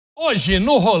Hoje,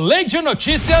 no Rolê de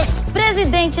Notícias...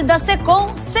 Presidente da se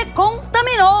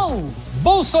contaminou.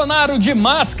 Bolsonaro de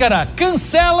máscara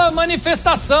cancela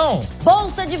manifestação.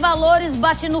 Bolsa de Valores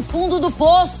bate no fundo do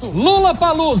poço.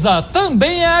 Lula-Palusa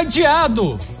também é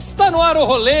adiado. Está no ar o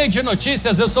Rolê de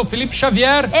Notícias. Eu sou Felipe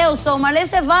Xavier. Eu sou Marlê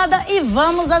Cevada e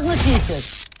vamos às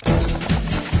notícias.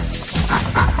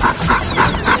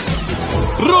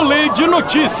 Rolê de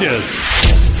Notícias.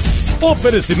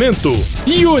 Oferecimento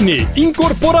Uni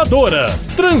Incorporadora,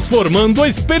 transformando a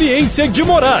experiência de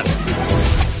morar.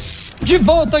 De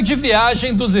volta de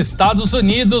viagem dos Estados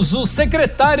Unidos, o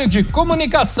secretário de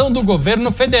Comunicação do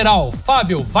governo federal,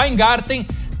 Fábio Weingarten,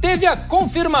 teve a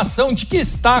confirmação de que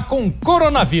está com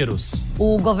coronavírus.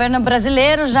 O governo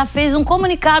brasileiro já fez um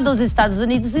comunicado aos Estados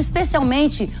Unidos,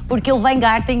 especialmente porque o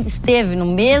Weingarten esteve no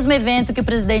mesmo evento que o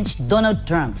presidente Donald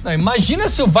Trump. Imagina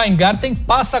se o Weingarten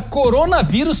passa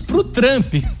coronavírus pro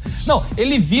Trump. Não,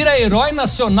 ele vira herói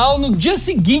nacional no dia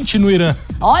seguinte no Irã.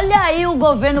 Olha aí o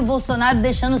governo Bolsonaro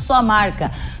deixando sua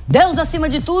marca. Deus acima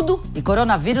de tudo e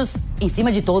coronavírus em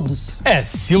cima de todos.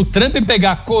 Se o Trump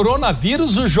pegar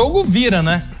coronavírus, o jogo vira,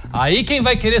 né? Aí quem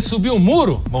vai querer subir o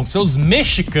muro vão ser os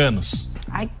mexicanos.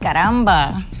 Ai,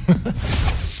 caramba!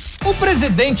 O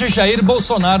presidente Jair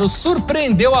Bolsonaro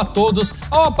surpreendeu a todos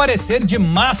ao aparecer de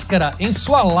máscara em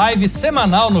sua live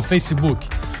semanal no Facebook.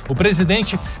 O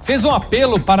presidente fez um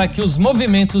apelo para que os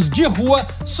movimentos de rua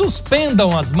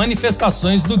suspendam as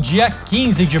manifestações do dia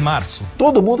 15 de março.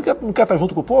 Todo mundo quer estar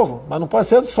junto com o povo, mas não pode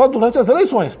ser só durante as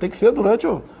eleições, tem que ser durante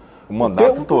o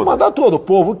mandato todo. O mandato todo. O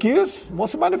povo quis, vão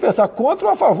se manifestar contra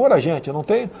ou a favor da gente, não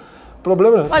tem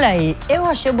problema nenhum. Olha aí, eu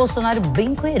achei o Bolsonaro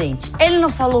bem coerente. Ele não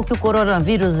falou que o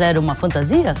coronavírus era uma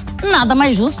fantasia? Nada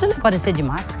mais justo ele aparecer de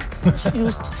máscara. Achei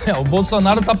justo. O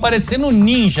Bolsonaro tá parecendo um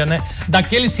ninja, né?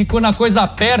 Daqueles que quando a coisa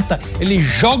aperta, ele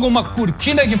joga uma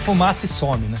cortina de fumaça e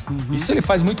some, né? Isso ele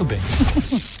faz muito bem.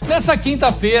 Nessa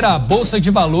quinta-feira, a Bolsa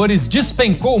de Valores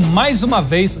despencou mais uma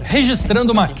vez,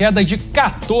 registrando uma queda de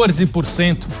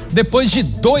 14%, depois de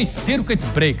 2 circuit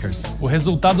breakers. O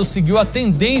resultado seguiu a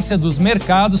tendência dos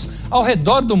mercados ao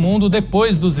redor do mundo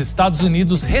depois dos Estados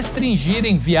Unidos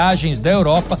restringirem viagens da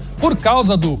Europa por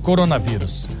causa do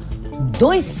coronavírus.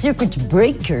 2 circuit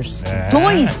breakers?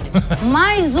 2?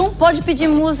 Mais um pode pedir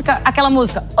música, aquela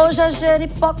música Hoje a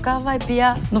Jeripoca vai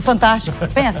piar no Fantástico,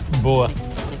 pensa. Boa.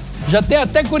 Já tem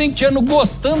até corintiano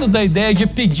gostando da ideia de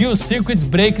pedir o circuit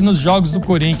break nos jogos do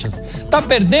Corinthians. Tá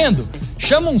perdendo?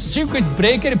 Chama um circuit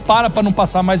breaker e para não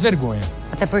passar mais vergonha.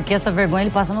 Até porque essa vergonha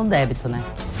ele passa no débito, né?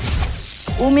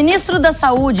 O ministro da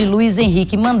Saúde, Luiz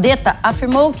Henrique Mandetta,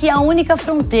 afirmou que a única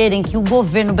fronteira em que o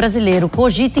governo brasileiro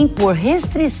cogita impor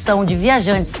restrição de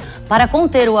viajantes para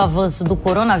conter o avanço do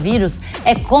coronavírus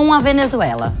é com a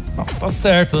Venezuela. Tá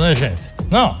certo, né, gente?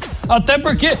 Não, até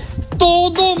porque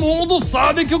todo mundo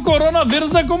sabe que o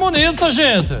coronavírus é comunista,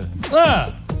 gente.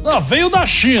 Veio da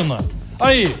China.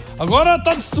 Aí, agora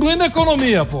tá destruindo a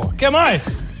economia, pô. Quer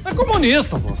mais? É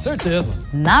comunista, pô, certeza.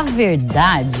 Na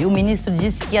verdade, o ministro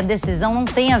disse que a decisão não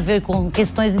tem a ver com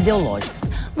questões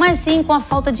ideológicas, mas sim com a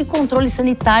falta de controle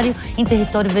sanitário em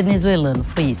território venezuelano.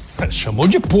 Foi isso. Chamou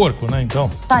de porco, né, então?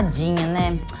 Tadinha,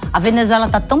 né? A Venezuela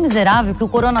tá tão miserável que o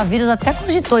coronavírus até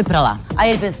cogitou ir pra lá. Aí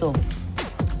ele pensou,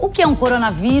 o que é um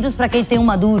coronavírus pra quem tem um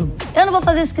Maduro? Eu não vou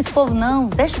fazer isso com esse povo, não.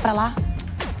 Deixa pra lá.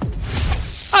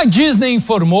 A Disney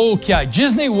informou que a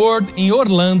Disney World em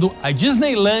Orlando, a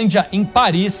Disneylândia em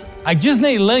Paris, a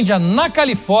Disneylândia na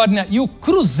Califórnia e o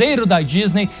cruzeiro da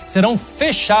Disney serão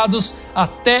fechados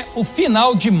até o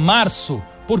final de março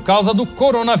por causa do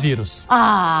coronavírus.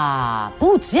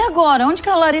 Putz, e agora? Onde que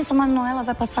a Larissa Manoela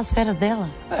vai passar as férias dela?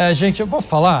 Gente, eu posso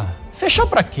falar? Fechar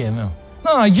pra quê, meu?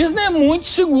 Não, a Disney é muito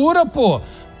segura, pô.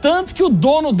 Tanto que o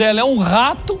dono dela é um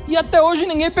rato e até hoje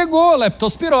ninguém pegou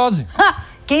leptospirose.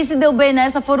 Quem se deu bem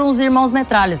nessa foram os irmãos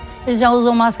Metralhas. Eles já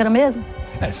usam máscara mesmo?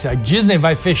 Se a Disney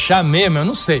vai fechar mesmo, eu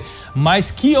não sei.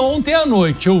 Mas que ontem à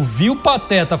noite eu vi o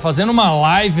Pateta fazendo uma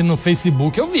live no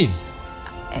Facebook, eu vi.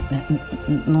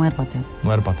 Não era o Pateta.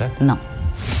 Não era o Pateta? Não.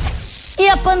 E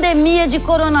a pandemia de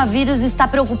coronavírus está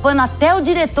preocupando até o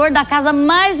diretor da casa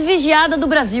mais vigiada do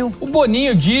Brasil. O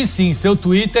Boninho disse em seu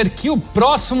Twitter que o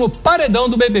próximo paredão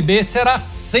do BBB será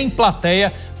sem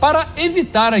plateia para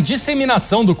evitar a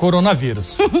disseminação do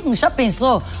coronavírus. Já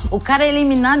pensou? O cara é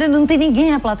eliminado e não tem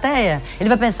ninguém na plateia? Ele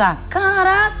vai pensar,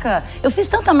 caraca, eu fiz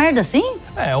tanta merda assim?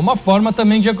 É uma forma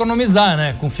também de economizar,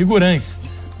 né? Com figurantes.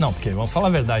 Não, porque vamos falar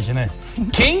a verdade, né?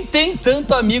 Quem tem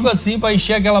tanto amigo assim pra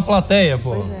encher aquela plateia,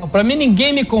 pô? Pra mim,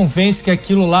 ninguém me convence que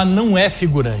aquilo lá não é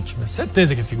figurante. Mas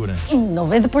certeza que é figurante.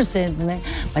 90%, né?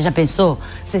 Mas já pensou?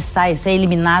 Você sai, você é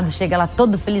eliminado, chega lá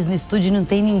todo feliz no estúdio e não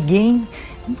tem ninguém.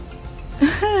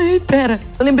 Ai, pera,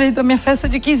 eu lembrei da minha festa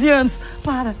de 15 anos.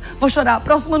 Para, vou chorar.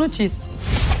 Próxima notícia.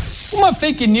 Uma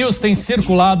fake news tem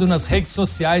circulado nas redes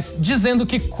sociais dizendo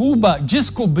que Cuba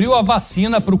descobriu a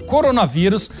vacina para o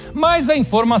coronavírus, mas a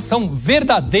informação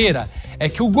verdadeira é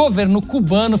que o governo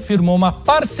cubano firmou uma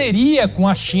parceria com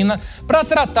a China para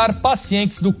tratar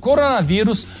pacientes do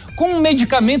coronavírus com um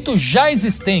medicamento já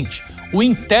existente, o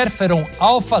interferon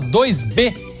alfa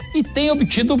 2B, e tem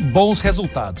obtido bons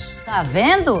resultados. Tá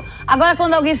vendo? Agora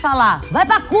quando alguém falar, vai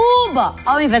pra Cuba,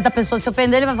 ao invés da pessoa se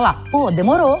ofender, ele vai falar, pô,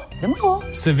 demorou.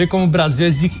 Você vê como o Brasil é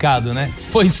zicado, né?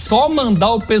 Foi só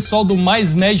mandar o pessoal do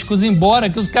Mais Médicos embora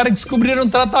que os caras descobriram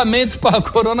tratamento para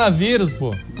coronavírus,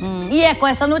 pô. E é com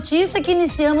essa notícia que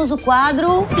iniciamos o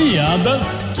quadro...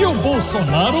 Piadas que o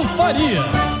Bolsonaro faria.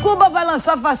 Cuba vai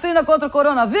lançar vacina contra o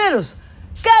coronavírus?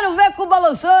 Quero ver Cuba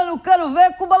lançando, quero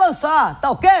ver Cuba lançar, tá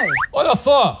ok? Olha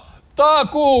só,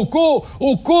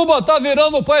 o Cuba tá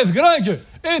virando um país grande,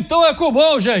 então é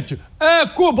cubão, gente. É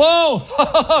cubão,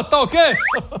 tá ok?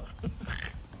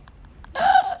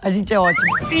 A gente é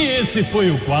ótimo. E esse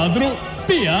foi o quadro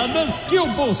Piadas que o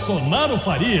Bolsonaro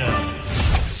faria.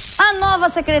 A nova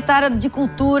secretária de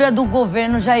Cultura do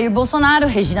governo Jair Bolsonaro,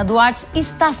 Regina Duarte,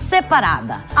 está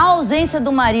separada. A ausência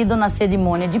do marido na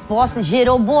cerimônia de posse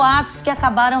gerou boatos que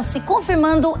acabaram se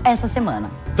confirmando essa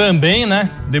semana. Também,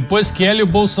 né? Depois que ela e o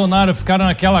Bolsonaro ficaram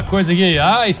naquela coisa que,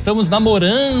 estamos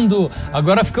namorando,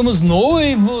 agora ficamos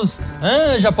noivos,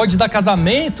 já pode dar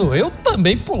casamento, eu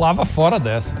também pulava fora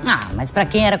dessa. Mas pra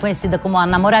quem era conhecida como a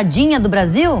namoradinha do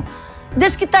Brasil...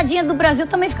 Desquitadinha do Brasil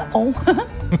também fica bom.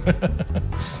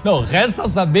 Não, resta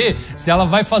saber se ela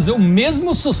vai fazer o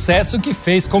mesmo sucesso que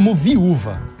fez como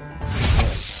viúva.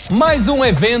 Mais um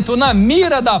evento na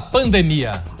mira da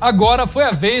pandemia. Agora foi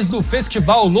a vez do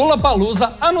festival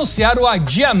Lollapalooza anunciar o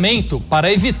adiamento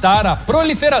para evitar a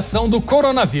proliferação do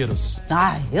coronavírus.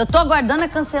 Eu tô aguardando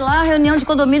cancelar a reunião de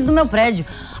condomínio do meu prédio.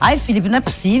 Felipe, não é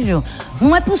possível.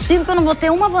 Não é possível que eu não vou ter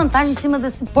uma vantagem em cima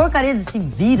desse porcaria desse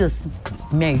vírus.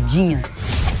 Merdinha.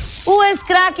 O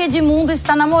ex-craque Edmundo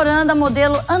está namorando a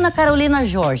modelo Ana Carolina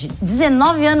Jorge,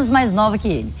 19 anos mais nova que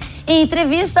ele. Em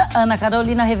entrevista, Ana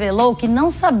Carolina revelou que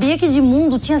não sabia que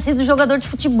Edmundo tinha sido jogador de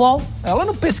futebol. Ela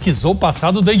não pesquisou o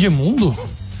passado do Edmundo?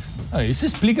 Isso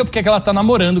explica porque ela tá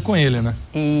namorando com ele, né?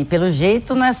 E pelo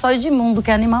jeito não é só Edmundo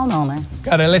que é animal não, né?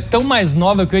 Cara, ela é tão mais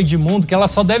nova que o Edmundo que ela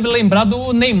só deve lembrar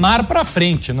do Neymar pra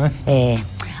frente, né?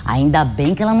 Ainda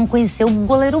bem que ela não conheceu o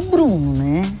goleiro Bruno,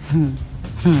 né?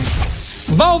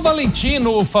 Val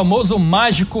Valentino, o famoso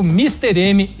mágico Mr.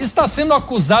 M, está sendo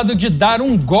acusado de dar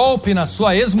um golpe na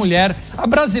sua ex-mulher, a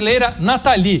brasileira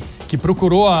Nathalie, que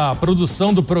procurou a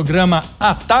produção do programa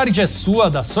A Tarde é Sua,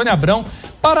 da Sônia Abrão,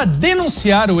 para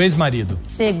denunciar o ex-marido.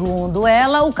 Segundo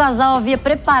ela, o casal havia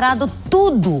preparado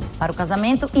tudo para o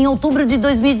casamento em outubro de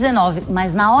 2019,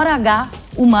 mas na hora H,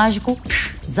 o mágico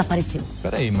desapareceu.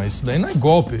 Peraí, mas isso daí não é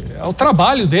golpe, é o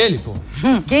trabalho dele, pô.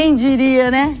 Quem diria,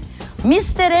 né?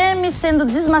 Mr. M sendo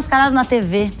desmascarado na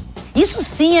TV. Isso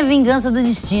sim é vingança do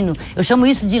destino. Eu chamo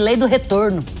isso de lei do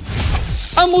retorno.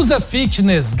 A musa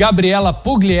fitness Gabriela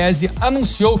Pugliese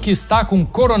anunciou que está com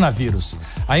coronavírus.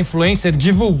 A influencer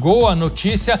divulgou a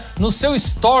notícia no seu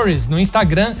stories no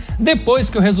Instagram depois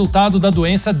que o resultado da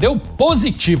doença deu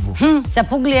positivo. Se a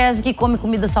Pugliese que come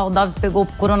comida saudável pegou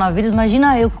coronavírus,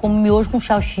 imagina eu que como miojo com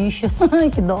salsicha.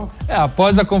 Que dó.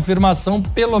 Após a confirmação,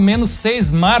 pelo menos 6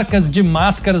 marcas de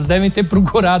máscaras devem ter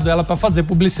procurado ela para fazer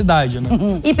publicidade, né?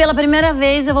 E pela primeira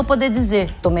vez eu vou poder dizer,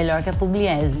 tô melhor que a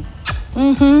Pugliese.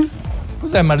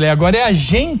 Pois é, Marley, agora é a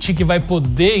gente que vai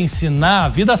poder ensinar a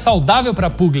vida saudável pra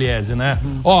Pugliese, né?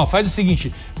 Faz o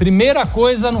seguinte, primeira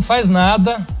coisa, não faz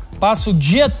nada, passa o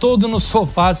dia todo no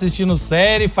sofá assistindo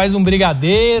série, faz um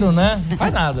brigadeiro, né? Não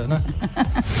faz nada, né?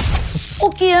 O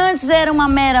que antes era uma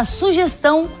mera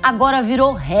sugestão, agora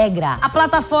virou regra. A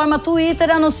plataforma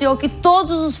Twitter anunciou que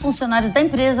todos os funcionários da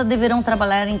empresa deverão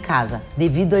trabalhar em casa,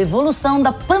 devido à evolução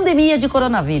da pandemia de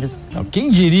coronavírus. Quem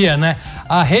diria, né?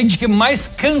 A rede que mais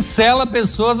cancela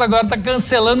pessoas agora tá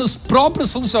cancelando os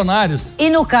próprios funcionários. E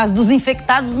no caso dos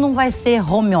infectados não vai ser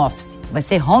home office, vai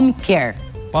ser home care.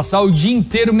 Passar o dia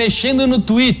inteiro mexendo no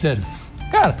Twitter.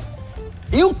 Cara,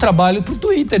 eu trabalho pro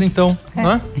Twitter, então.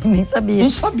 Né? Nem sabia. Não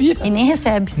sabia. E nem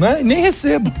recebe. Né? E nem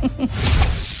recebo.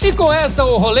 E com essa,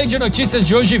 o Rolê de Notícias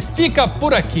de hoje fica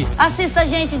por aqui. Assista a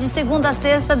gente de segunda a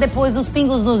sexta, depois dos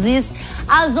Pingos nos Is,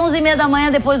 às 11h30 da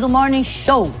manhã, depois do Morning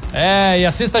Show. E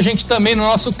assista a gente também no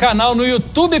nosso canal no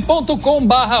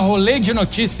youtube.com/Rolê de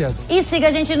Notícias. E siga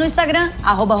a gente no Instagram,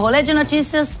 @Rolê de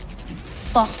Notícias.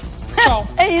 Só. Tchau.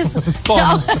 É isso. Só,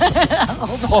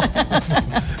 Tchau.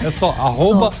 É só,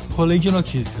 arroba rolê de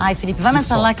notícias. Ai, Felipe, vai mais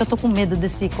pra lá que eu tô com medo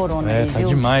desse corona aí, tá viu?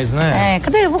 demais, né?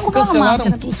 Cadê? Eu vou comprar uma Cancelaram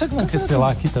máscara. tudo. Será que vão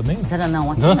cancelar aqui também? Será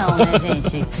não? Aqui não, né,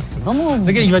 gente? Vamos...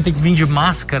 Será que a gente vai ter que vir de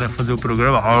máscara fazer o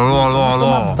programa? Alô, alô, alô.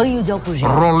 tomar banho de álcool gel.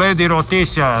 Rolê de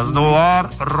notícias, no ar,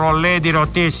 rolê de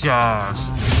notícias.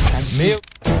 Meu...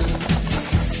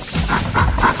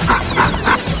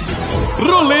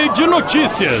 Rolê de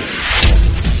notícias.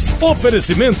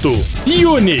 Oferecimento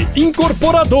Uni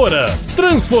Incorporadora,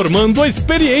 transformando a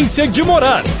experiência de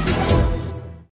morar.